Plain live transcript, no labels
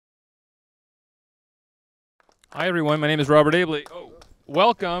Hi, everyone. My name is Robert Abele. Oh,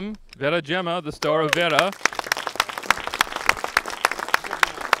 welcome, Vera Gemma, the star of Vera,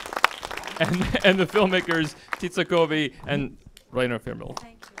 and the filmmakers Tizza, Covi, and Rainer Frimmel.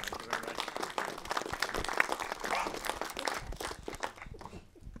 Thank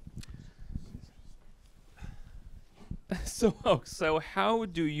you. So how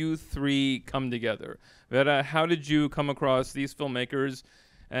do you three come together? Vera, how did you come across these filmmakers,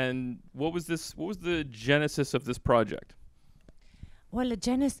 and what was the genesis of this project? Well, the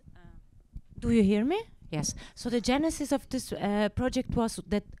genesis. Do you hear me? Yes. So the genesis of this project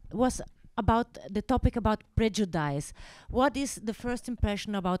was about the topic about prejudice. What is the first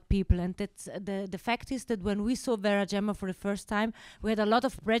impression about people? And that's the fact is that when we saw Vera Gemma for the first time, we had a lot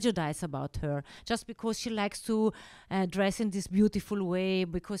of prejudice about her, just because she likes to dress in this beautiful way,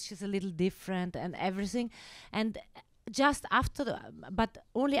 because she's a little different and everything. And just after, but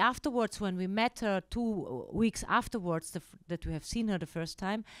only afterwards, when we met her 2 weeks afterwards, that we have seen her the first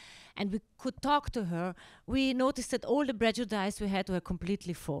time, and we could talk to her, we noticed that all the prejudice we had were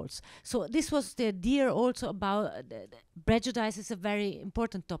completely false. So this was the idea also about prejudice is a very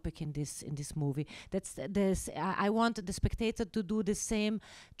important topic in this movie. That's this. I wanted the spectator to do the same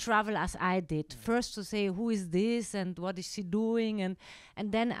travel as I did. First to say who is this and what is she doing, and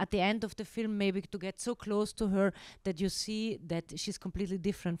then at the end of the film maybe to get so close to her that you see that she's completely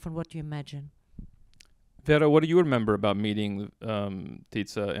different from what you imagine. Vera, what do you remember about meeting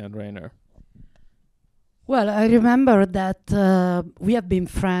Tizza and Rainer? Well, I remember that we have been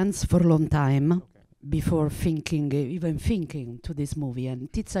friends for a long time before even thinking to this movie.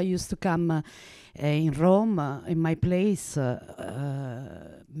 And Tizza used to come in Rome, in my place,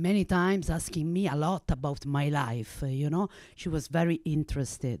 many times asking me a lot about my life, She was very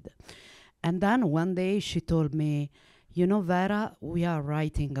interested. And then one day she told me, Vera, we are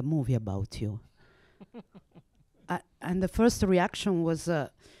writing a movie about you. And the first reaction was,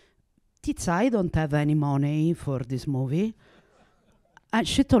 Tizza, I don't have any money for this movie. And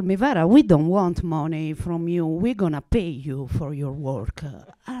she told me, Vera, we don't want money from you. We're going to pay you for your work.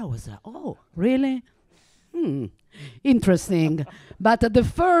 I was like, oh, really? Interesting. But the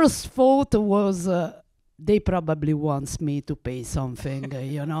first thought was, they probably wants me to pay something,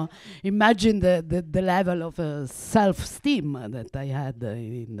 Imagine the level of self-esteem that I had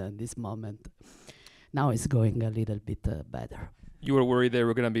in this moment. Now it's going a little bit better. You were worried they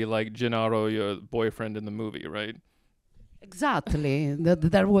were going to be like Gennaro, your boyfriend in the movie, right? Exactly.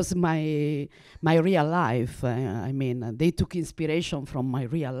 That was my real life. I mean, they took inspiration from my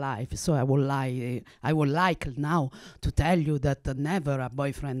real life. So I would like now to tell you that never a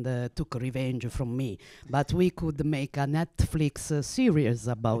boyfriend took revenge from me. But we could make a Netflix series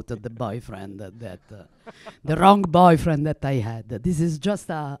about the boyfriend the wrong boyfriend that I had. This is just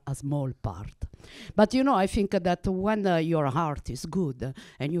a small part. But I think that when your heart is good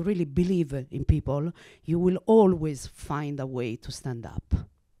and you really believe in people, you will always find a way to stand up.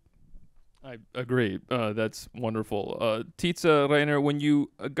 I agree. That's wonderful. Tizza, Rainer, when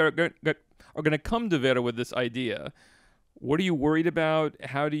you are going to come to Vera with this idea, what are you worried about?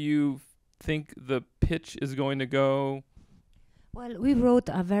 How do you think the pitch is going to go? Well, we wrote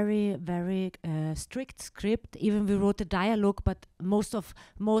a very, very strict script. Even we wrote a dialogue, but most of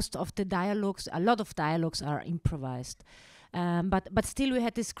the dialogues, a lot of dialogues are improvised. But still we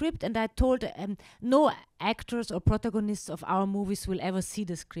had the script, and I told no actors or protagonists of our movies will ever see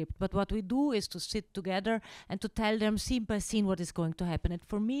the script. But what we do is to sit together and to tell them scene by scene what is going to happen. And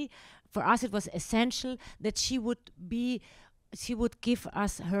for us, it was essential that she would give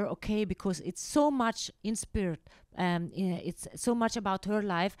us her okay, because it's so much in spirit. It's so much about her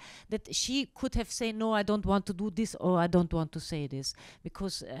life that she could have said, no, I don't want to do this, or I don't want to say this,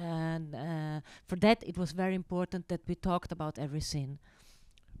 because for that it was very important that we talked about every scene.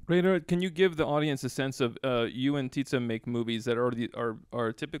 Rainer, can you give the audience a sense of you and Tizza make movies that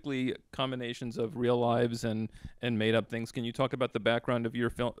are typically combinations of real lives and made up things? Can you talk about the background of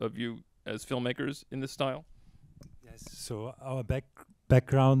you as filmmakers in this style? Yes. So our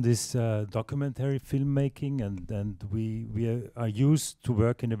background is documentary filmmaking, and we are used to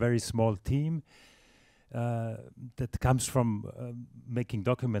work in a very small team that comes from making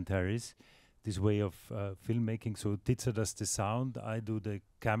documentaries. This way of filmmaking. So Tizza does the sound, I do the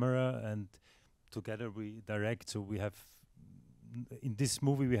camera, and together we direct. So we have, in this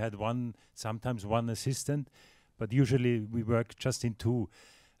movie we had sometimes one assistant, but usually we work just in two.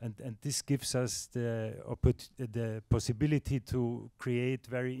 And this gives us the possibility to create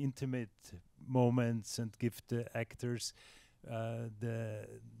very intimate moments and give the actors the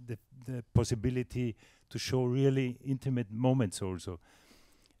possibility to show really intimate moments also.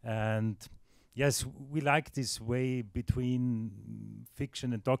 And yes, we like this way between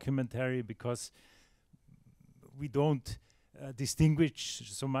fiction and documentary because we don't distinguish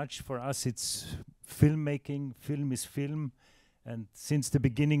so much. For us, it's filmmaking. Film is film, and since the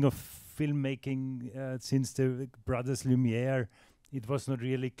beginning of filmmaking, since the Brothers Lumiere, it was not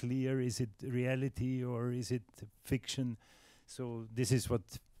really clear: is it reality or is it fiction? So this is what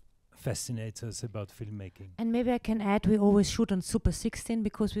fascinates us about filmmaking. And maybe I can add, we always shoot on Super 16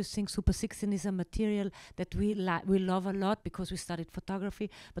 because we think Super 16 is a material that we love a lot because we studied photography,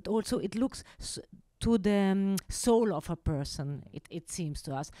 but also it looks to the soul of a person, it seems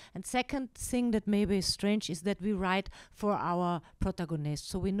to us. And second thing that maybe is strange is that we write for our protagonists.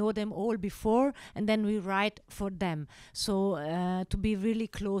 So we know them all before and then we write for them. So to be really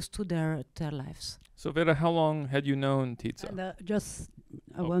close to their lives. So Vera, how long had you known Tizza? And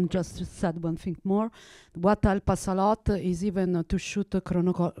I want just to say one thing more. What helps us a lot is even to shoot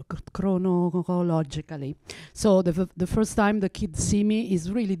chronologically. So the first time the kids see me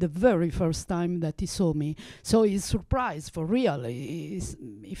is really the very first time that he saw me. So he's surprised for real. He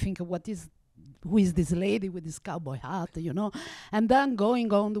think who is this lady with this cowboy hat, you know? And then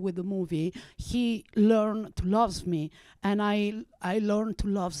going on with the movie, he learned to love me, and I learned to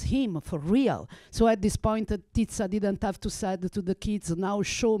love him for real. So at this point, Tizza didn't have to say to the kids, now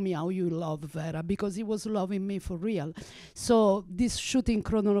show me how you love Vera, because he was loving me for real. So this shooting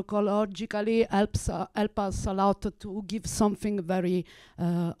chronologically helps us a lot to give something very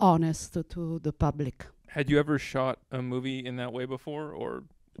honest to the public. Had you ever shot a movie in that way before, or?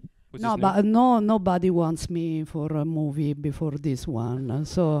 No, but nobody wants me for a movie before this one.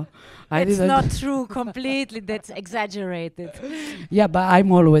 So it's not true completely. That's exaggerated. Yeah, but I'm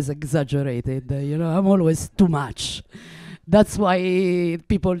always exaggerated. You know, I'm always too much. That's why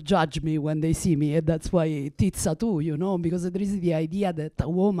people judge me when they see me, and that's why Tizza too, you know, because there is the idea that a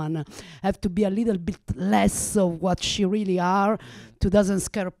woman have to be a little bit less of what she really are, to doesn't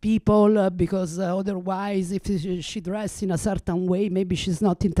scare people, because otherwise if she dress in a certain way, maybe she's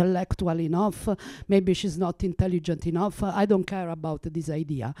not intellectual enough, maybe she's not intelligent enough. I don't care about this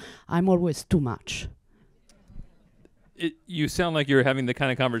idea. I'm always too much. You sound like you're having the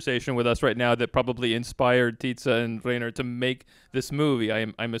kind of conversation with us right now that probably inspired Tizza and Rainer to make this movie.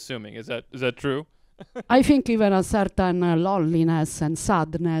 I'm assuming. Is that true? I think even a certain loneliness and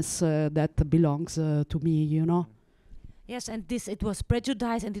sadness that belongs to me, you know. Yes, and it was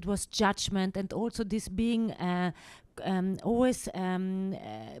prejudice and it was judgment, and also this being always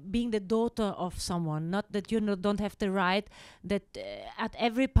being the daughter of someone. Not that you don't have the right. That at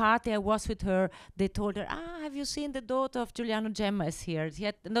every party I was with her, they told her, have you seen the daughter of Giuliano Gemma is here? He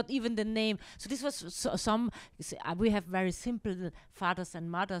had not even the name. So this was we have very simple fathers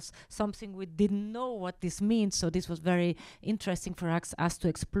and mothers, something we didn't know what this means. So this was very interesting for us to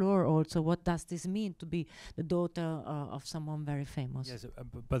explore also, what does this mean to be the daughter of someone very famous. Yes,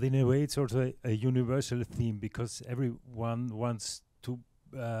 but in a way it's also a universal theme, because everyone wants to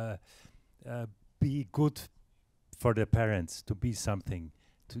be good for their parents, to be something.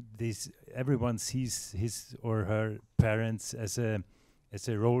 Everyone sees his or her parents as a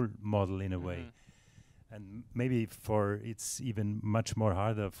role model in a way. And maybe it's even much more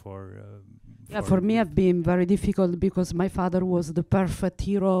harder for me it's been very difficult, because my father was the perfect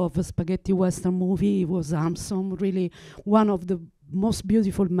hero of a spaghetti western movie. He was handsome, really one of the most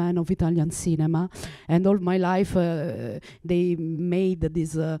beautiful men of Italian cinema, and all my life they made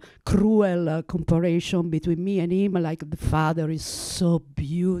this cruel comparison between me and him, like the father is so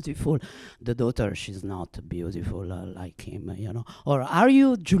beautiful, the daughter, she's not beautiful like him, you know. Or are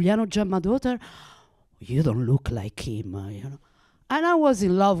you Giuliano Gemma daughter? You don't look like him, you know. And I was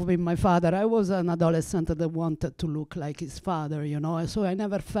in love with my father. I was an adolescent that wanted to look like his father, you know. So I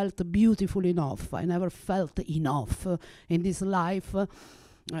never felt beautiful enough. I never felt enough in this life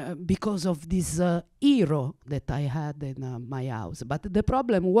because of this hero that I had in my house. But the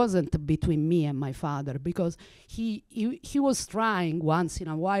problem wasn't between me and my father, because he was trying once in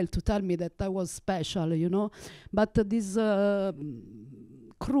a while to tell me that I was special, you know. But this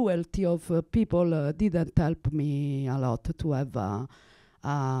cruelty of people didn't help me a lot to have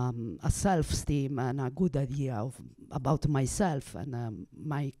a self-esteem and a good idea about myself and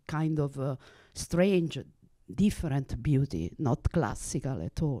my kind of strange, different beauty, not classical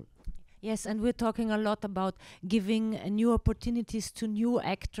at all. Yes, and we're talking a lot about giving new opportunities to new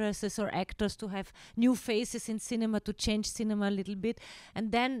actresses or actors to have new faces in cinema, to change cinema a little bit.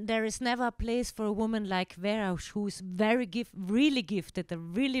 And then there is never a place for a woman like Vera, who is really gifted, a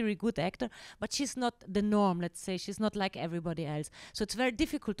really, really good actor, but she's not the norm, let's say. She's not like everybody else. So it's very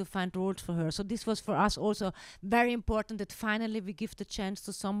difficult to find roles for her. So this was for us also very important, that finally we give the chance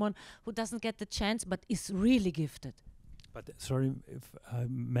to someone who doesn't get the chance but is really gifted. But sorry, if I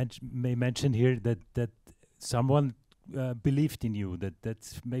may mention here that someone believed in you.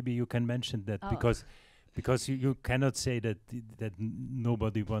 That's maybe you can mention that, because you cannot say that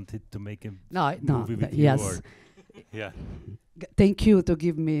nobody wanted to make a movie with you. Yes. Or yeah. Thank you to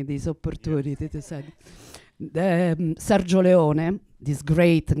give me this opportunity to say. Sergio Leone, this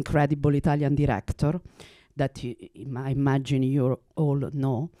great, incredible Italian director that I imagine you all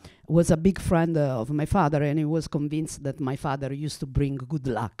know, was a big friend of my father, and he was convinced that my father used to bring good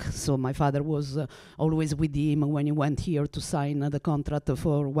luck. So my father was always with him when he went here to sign the contract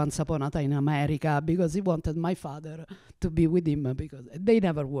for Once Upon a Time in America, because he wanted my father to be with him, because they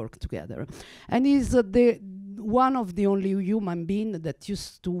never worked together. And he's one of the only human beings that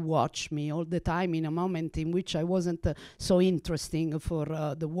used to watch me all the time in a moment in which I wasn't so interesting for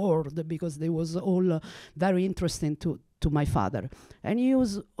the world, because they was all very interesting to my father. And he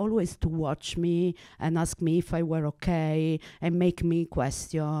used always to watch me and ask me if I were okay and make me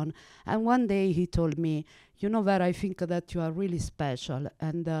question. And one day he told me, you know, Vera, I think that you are really special,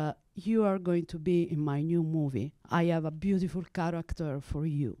 and you are going to be in my new movie. I have a beautiful character for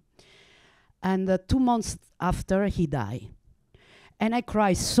you. And 2 months after, he died. And I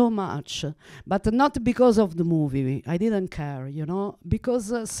cried so much, but not because of the movie. I didn't care, you know,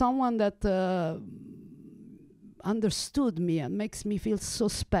 because someone that understood me and makes me feel so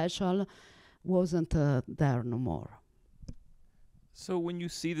special wasn't there no more. So when you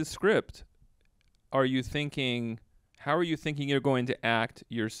see the script, how are you thinking you're going to act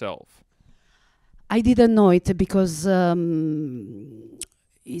yourself? I didn't know it because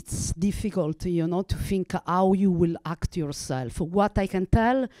it's difficult, you know, to think how you will act yourself. What I can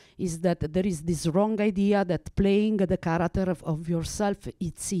tell is that there is this wrong idea that playing the character of yourself,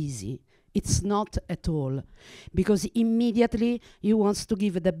 it's easy. It's not at all, because immediately you want to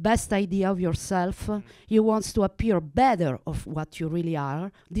give the best idea of yourself. You want to appear better of what you really are.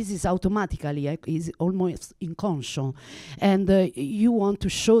 This is automatically, is almost unconscious, and you want to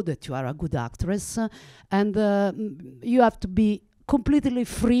show that you are a good actress, and you have to be completely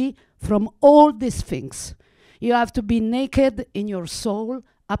free from all these things. You have to be naked in your soul,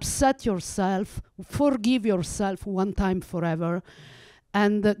 upset yourself, forgive yourself one time forever,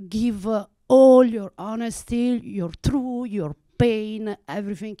 and give all your honesty, your truth, your pain,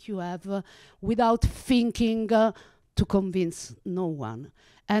 everything you have, without thinking to convince no one.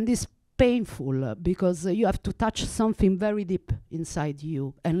 And it's painful because you have to touch something very deep inside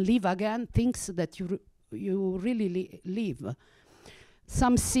you and live again things that you really live.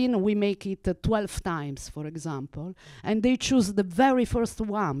 Some scene we make it 12 times, for example, and they choose the very first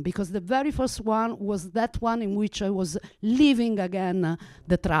one, because the very first one was that one in which I was living again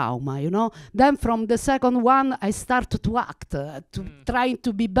the trauma, you know. Then from the second one, I started to act, trying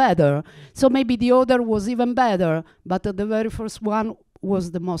to be better. So maybe the other was even better, but the very first one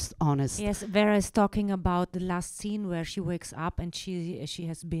was the most honest. Yes, Vera is talking about the last scene where she wakes up and she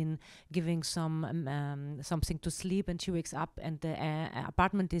has been giving something to sleep, and she wakes up and the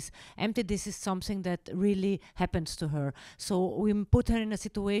apartment is empty. This is something that really happens to her. So we put her in a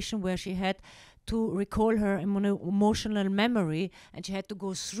situation where she had to recall her emotional memory, and she had to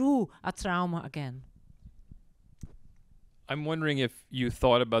go through a trauma again. I'm wondering if you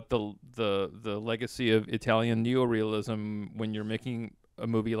thought about the legacy of Italian neorealism when you're making a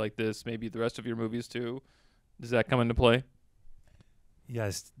movie like this, maybe the rest of your movies too. Does that come into play?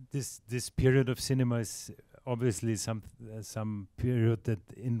 Yes, this period of cinema is obviously some period that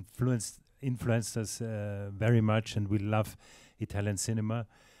influenced us very much, and we love Italian cinema.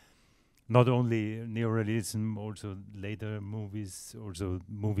 Not only neorealism, also later movies, also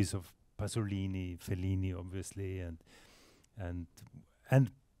movies of Pasolini, Fellini, obviously,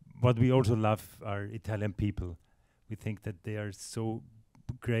 and what we also love are Italian people. We think that they are so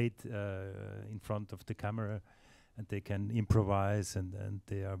great in front of the camera, and they can improvise, and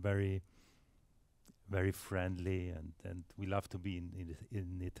they are very, very friendly, and we love to be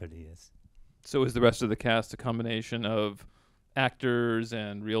in Italy. Yes. So is the rest of the cast a combination of actors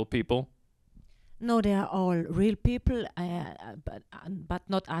and real people? No, they are all real people, but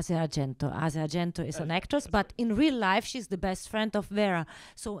not Asia Argento. Asia Argento is an actress, but in real life, she's the best friend of Vera.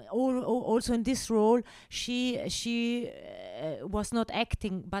 So also in this role, she was not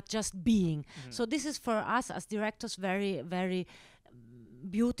acting, but just being. So this is for us as directors very, very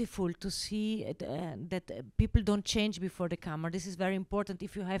beautiful to see that people don't change before the camera. This is very important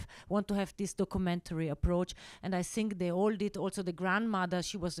if you want to have this documentary approach. And I think they all did. Also the grandmother,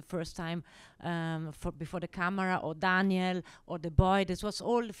 she was the first time before the camera, or Daniel, or the boy. This was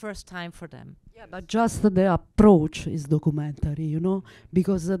all the first time for them. Yeah, but just the approach is documentary, you know,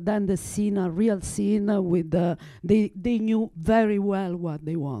 because then the scene, a real scene with they knew very well what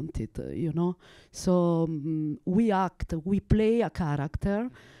they wanted, you know. So we play a character,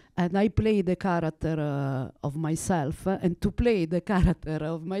 and I play the character of myself, and to play the character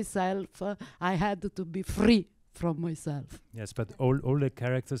of myself, I had to be free from myself. Yes, but all the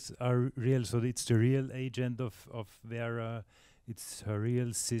characters are real, so it's the real agent of Vera, it's her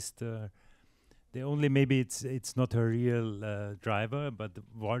real sister. The only maybe it's not her real driver, but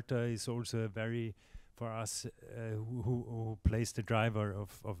Walter is also a very, for us who plays the driver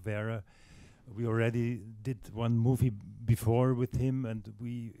of Vera. We already did one movie before with him, and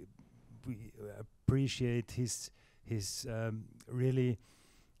we appreciate his really.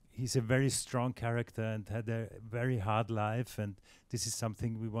 He's a very strong character and had a very hard life, and this is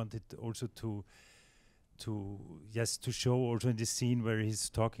something we wanted also to show also in this scene where he's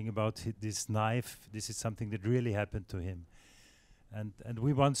talking about this knife. This is something that really happened to him, and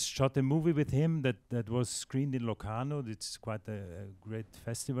we once shot a movie with him that was screened in Locarno. It's quite a great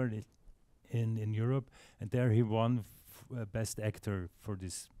festival in Europe, and there he won best actor for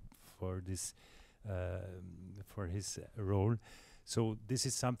his role. So this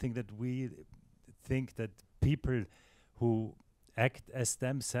is something that we think that people who act as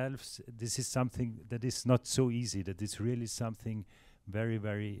themselves, this is something that is not so easy, that is really something very,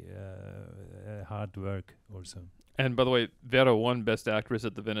 very hard work also. And by the way, Vera won Best Actress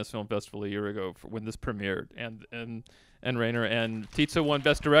at the Venice Film Festival a year ago when this premiered, and Rainer and Tizza won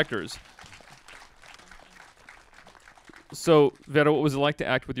Best Directors. So, Vera, what was it like to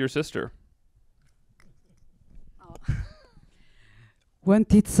act with your sister? When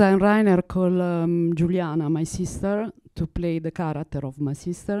Tizza and Rainer call Giuliana, my sister, to play the character of my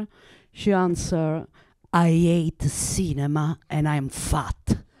sister, she answered, "I hate cinema and I'm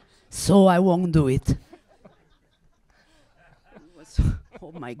fat, so I won't do it."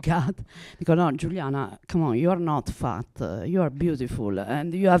 Oh my God. Because no, Giuliana, come on, you're not fat, you are beautiful,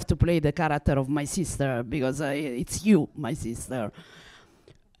 and you have to play the character of my sister because it's you, my sister.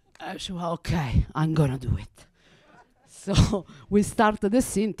 She was, okay, I'm gonna do it. So we started the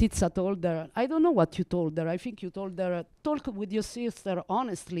scene. Tizza told her, I don't know what you told her. I think you told her, talk with your sister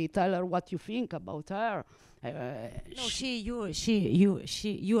honestly. Tell her what you think about her. No,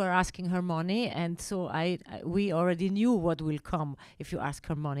 you are asking her money, and so we already knew what will come if you ask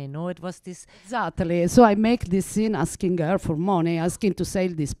her money. No, it was this. Exactly. So I make this scene asking her for money, asking to sell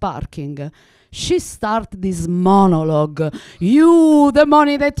this parking. She started this monologue. You, the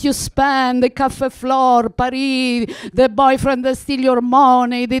money that you spend, the cafe floor, Paris, the boyfriend that steal your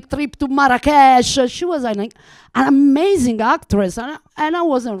money, the trip to Marrakesh. She was an amazing actress, and I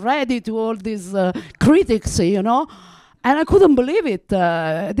wasn't ready to all these critics, you know. And I couldn't believe it.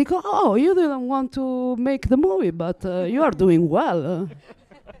 They go, oh, you didn't want to make the movie, but you are doing well.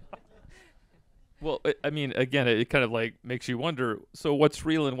 Well, I mean, again, it kind of like makes you wonder, so what's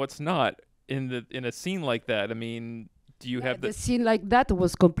real and what's not in a scene like that? I mean, do you have the scene like that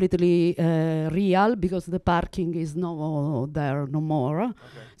was completely real because the parking is there no more. Okay.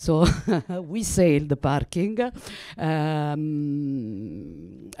 So we sailed the parking, and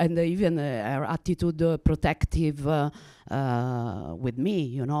even her attitude protective with me,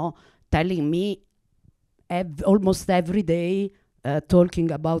 you know, telling me almost every day,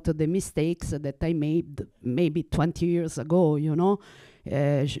 talking about the mistakes that I made maybe 20 years ago, you know.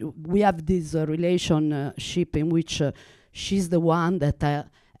 We have this relationship in which she's the one that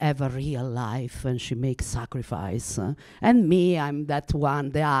have a real life and she makes sacrifice, and me, I'm that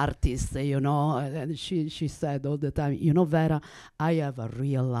one, the artist, you know. And she said all the time, you know, Vera, I have a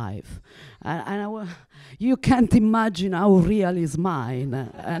real life, and you can't imagine how real is mine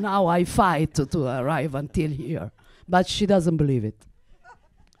and how I fight to arrive until here, but she doesn't believe it.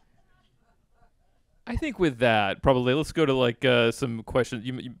 I think with that, probably let's go to like some questions.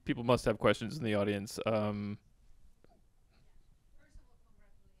 People must have questions in the audience.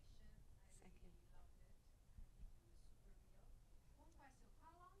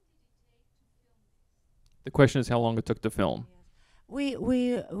 The question is how long it took to film.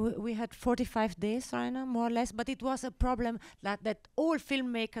 We had 45 days, Rainer, more or less, but it was a problem that all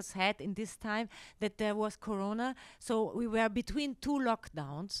filmmakers had in this time, that there was Corona. So we were between two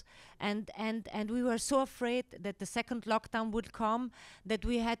lockdowns, and we were so afraid that the second lockdown would come that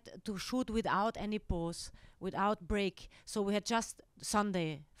we had to shoot without any pause, without break. So we had just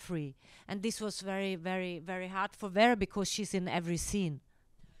Sunday free, and this was very, very, very hard for Vera because she's in every scene.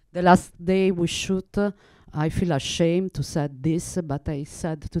 The last day we shoot, I feel ashamed to say this, but I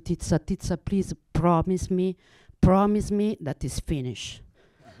said to Tizza, Tizza, please promise me that is finished.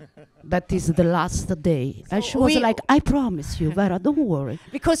 That is the last day. And she was like, I promise you, Vera, don't worry.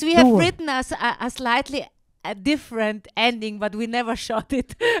 Because we have written a slightly different ending, but we never shot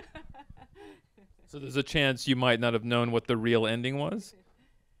it. So there's a chance you might not have known what the real ending was?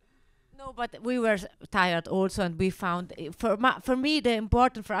 No, but we were tired also, and we found for me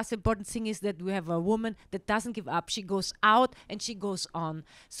for us important thing is that we have a woman that doesn't give up. She goes out and she goes on.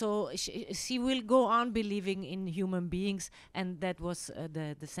 So she will go on believing in human beings, and that was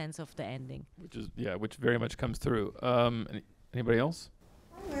the sense of the ending. Which very much comes through. Anybody else?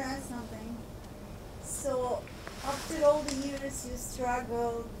 I want to ask something. So after all the years you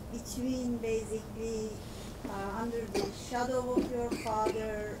struggled between basically under the shadow of your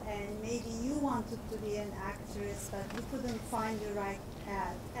father, and maybe you wanted to be an actress but you couldn't find the right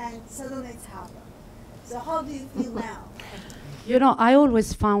path, and suddenly it's happened. So how do you feel now? You know, I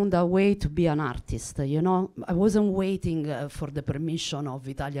always found a way to be an artist, you know. I wasn't waiting for the permission of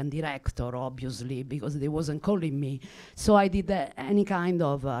Italian director, obviously, because they wasn't calling me. So I did any kind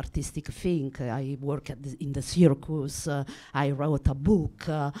of artistic thing. I worked in the circus, I wrote a book,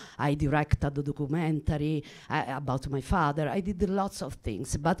 I directed a documentary about my father. I did lots of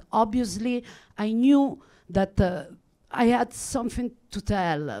things, but obviously I knew that I had something to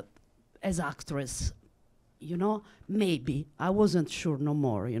tell as actress. You know, maybe I wasn't sure no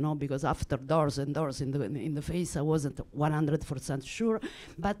more, you know, because after doors and doors in the face, I wasn't 100% sure,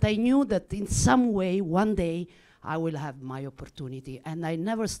 but I knew that in some way, one day, I will have my opportunity, and I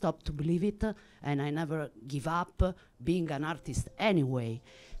never stopped to believe it, and I never give up being an artist anyway.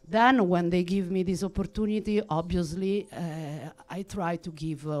 Then, when they give me this opportunity, obviously, I try to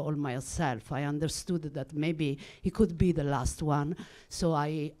give all myself. I understood that maybe it could be the last one, so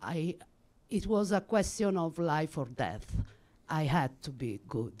it was a question of life or death. I had to be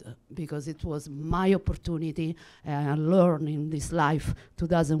good because it was my opportunity, and I learned in this life to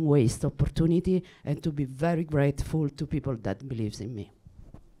doesn't waste opportunity and to be very grateful to people that believes in me.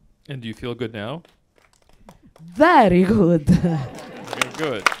 And do you feel good now? Very good. Okay,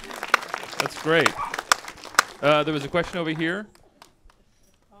 good. That's great. There was a question over here.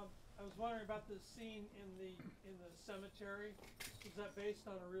 I was wondering about the scene in the cemetery. Is that based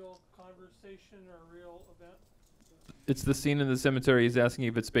on a real conversation or a real event? It's the scene in the cemetery. He's asking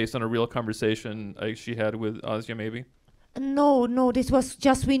if it's based on a real conversation she had with Asia, maybe? No, this was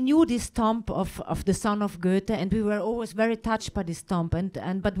just, we knew this tomb of the son of Goethe, and we were always very touched by this tomb,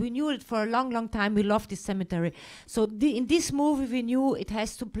 but we knew it for a long time. We loved this cemetery. So in this movie we knew it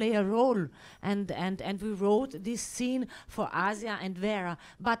has to play a role, and we wrote this scene for Asia and Vera.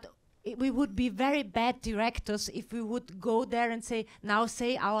 But we would be very bad directors if we would go there and say, now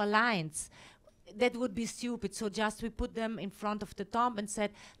say our lines. That would be stupid. So just we put them in front of the tomb and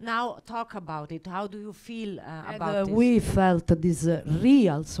said, now talk about it. How do you feel about this? We felt this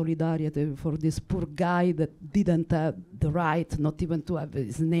real solidarity for this poor guy that didn't have the right, not even to have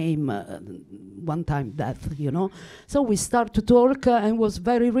his name one time death, you know. So we started to talk and it was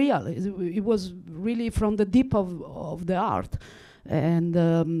very real. It was really from the deep of the heart. And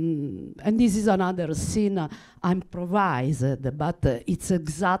this is another scene improvised, but it's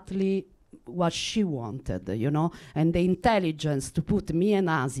exactly what she wanted, you know, and the intelligence to put me and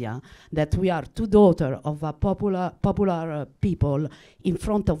Asia, that we are two daughters of a popular people in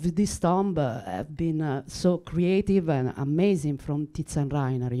front of this tomb, have been so creative and amazing from Tizza and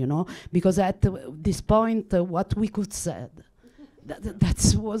Rainer, you know, because at this point, what we could say.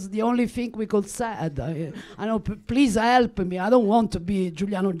 That was the only thing we could say. I know, please help me. I don't want to be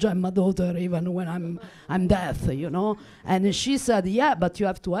Giuliano Gemma daughter even when I'm deaf, you know. And she said, yeah, but you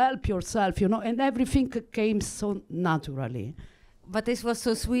have to help yourself, you know. And everything came so naturally. But this was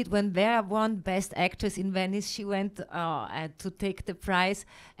so sweet. When Vera won Best Actress in Venice, she went to take the prize,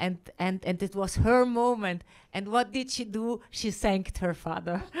 and it was her moment. And what did she do? She thanked her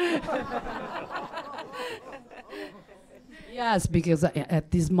father. Yes, because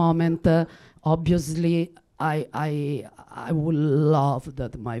at this moment, obviously, I would love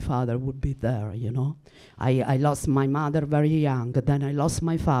that my father would be there, you know. I lost my mother very young, then I lost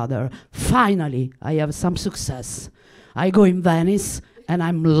my father. Finally, I have some success. I go in Venice and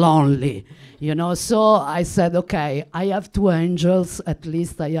I'm lonely, you know. So I said, okay, I have two angels. At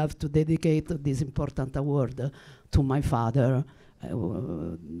least I have to dedicate this important award to my father,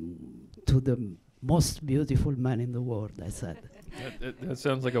 to the most beautiful man in the world, I said. That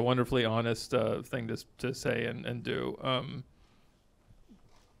sounds like a wonderfully honest thing to say and do.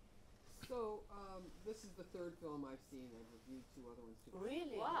 This is the third film I've seen. I've reviewed two other ones too.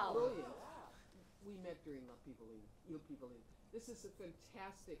 Really? Wow. Brilliant. We met during La People In. This is a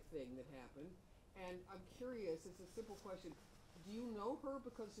fantastic thing that happened. And I'm curious, it's a simple question. Do you know her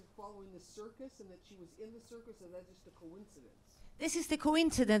because of following the circus and that she was in the circus, or that's just a coincidence? This is the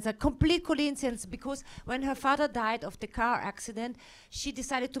coincidence, a complete coincidence, because when her father died of the car accident, she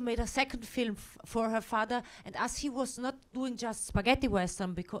decided to make a second film for her father. And as he was not doing just spaghetti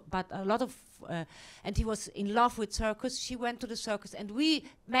western, but a lot of, and he was in love with circus, she went to the circus, and we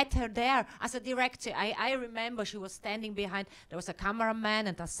met her there as a director. I remember she was standing behind. There was a cameraman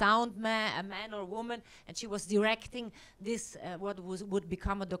and a sound man, a man or woman, and she was directing this would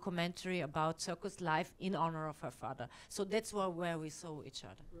become a documentary about circus life in honor of her father. So that's where we saw each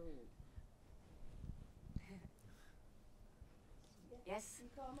other. Brilliant. Yes.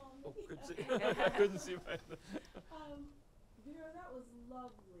 Oh, I couldn't see my. Vera, that was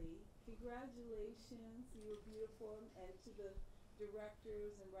lovely. Congratulations, you were beautiful, and to the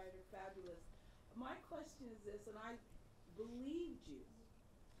directors and writer, fabulous. My question is this, and I believed you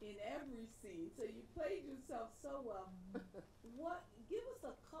in every scene, so you played yourself so well. Give us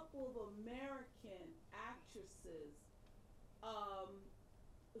a couple of American actresses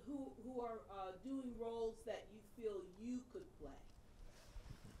who are doing roles that you feel you could play.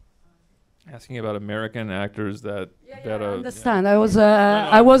 Asking about American actors that I understand. I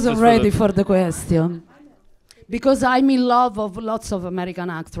wasn't ready for the question. Because I'm in love of lots of American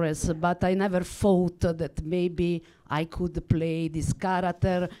actresses, but I never thought that maybe I could play this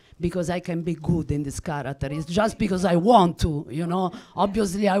character because I can be good in this character. It's just because I want to, you know.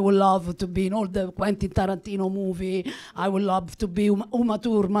 Obviously, I would love to be in all the Quentin Tarantino movie. I would love to be Uma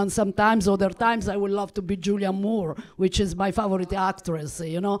Thurman sometimes. Other times, I would love to be Julianne Moore, which is my favorite actress,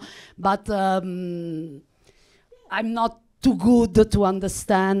 you know. But I'm not too good to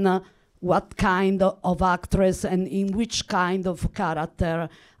understand what kind of actress and in which kind of character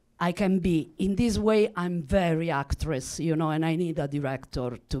I can be. In this way, I'm very actress, you know, and I need a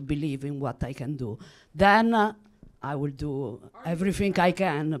director to believe in what I can do. Then I will do everything I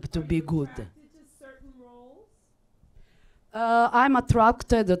can to be good. I'm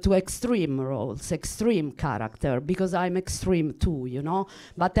attracted to extreme roles, extreme character, because I'm extreme too, you know.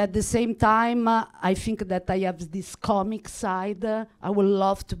 But at the same time, I think that I have this comic side. I would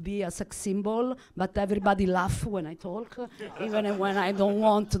love to be a sex symbol, but everybody laugh when I talk, even when I don't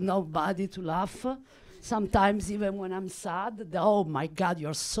want nobody to laugh. Sometimes even when I'm sad, oh my God,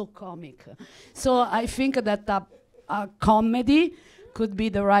 you're so comic. So I think that a comedy could be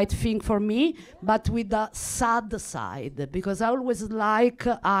the right thing for me, but with a sad side, because I always like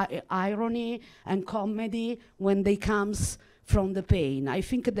irony and comedy when they comes from the pain. I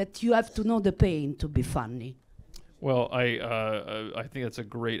think that you have to know the pain to be funny. Well, I think that's a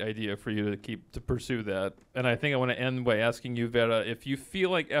great idea for you to pursue that. And I think I want to end by asking you, Vera, if you feel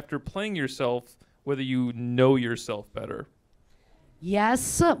like after playing yourself, whether you know yourself better.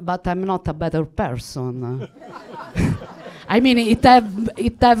 Yes, but I'm not a better person. I mean, it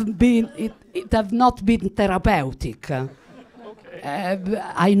have not been therapeutic. Okay.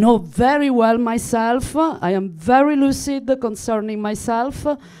 I know very well myself. I am very lucid concerning myself,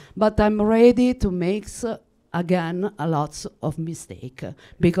 but I'm ready to make again a lot of mistakes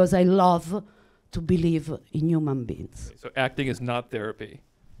because I love to believe in human beings. So acting is not therapy.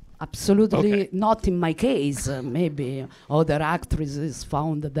 Absolutely not in my case. Maybe other actresses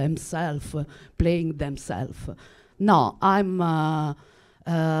found themselves playing themselves. No, I'm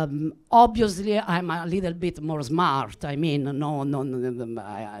obviously I'm a little bit more smart. I mean,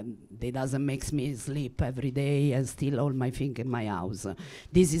 it doesn't make me sleep every day and steal all my things in my house.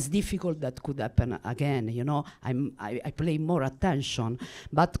 This is difficult. That could happen again. You know, I pay more attention.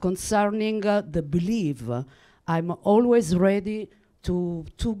 But concerning the belief, I'm always ready to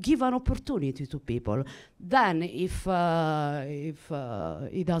give an opportunity to people. Then if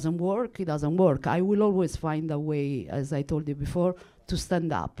it doesn't work, it doesn't work. I will always find a way, as I told you before, to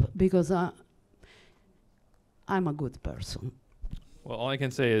stand up, because I'm a good person. Well, all I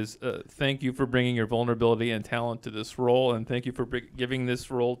can say is thank you for bringing your vulnerability and talent to this role, and thank you for giving this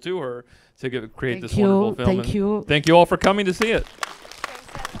role to her to create this wonderful film. Thank you. Thank you all for coming to see it.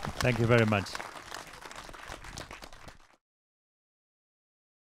 Thank you very much.